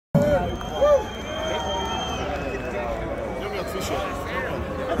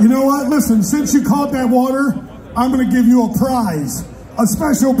You know what? Listen, since you caught that water, I'm going to give you a prize. A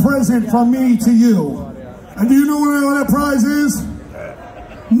special present from me to you. And do you know what that prize is?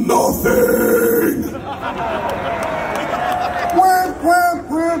 Nothing!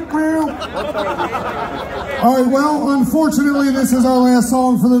 All right, well, unfortunately, this is our last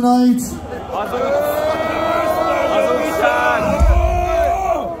song for the night.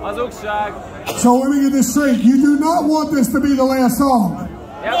 So let me get this straight. You do not want this to be the last song.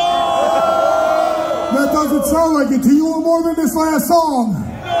 Yep. That doesn't sound like it. Do you want more than this last song?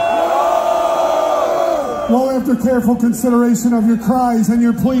 Well, after careful consideration of your cries and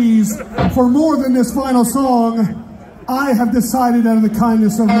your pleas for more than this final song, I have decided out of the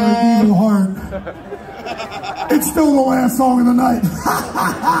kindness of my evil heart, it's still the last song of the night.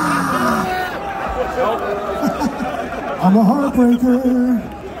 I'm a heartbreaker.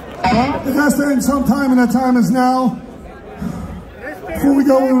 It has to end sometime, and that time is now. Before we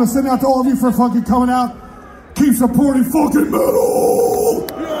go, we want to send out to all of you for fucking coming out. Keep supporting fucking metal!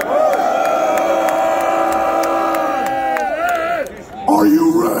 Are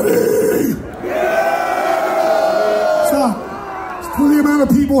you ready? Stop. For the amount of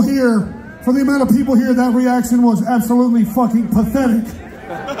people here, that reaction was absolutely fucking pathetic.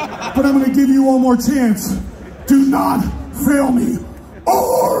 But I'm going to give you one more chance. Do not fail me.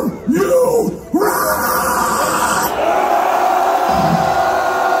 Are you ready?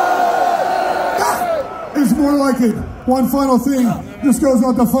 It's more like it. One final thing. This goes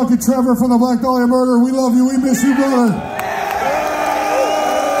out to fucking Trevor from the Black Dahlia Murder. We love you. We miss you, brother.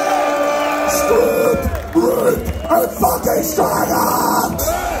 Strip, rip, and fucking strike up!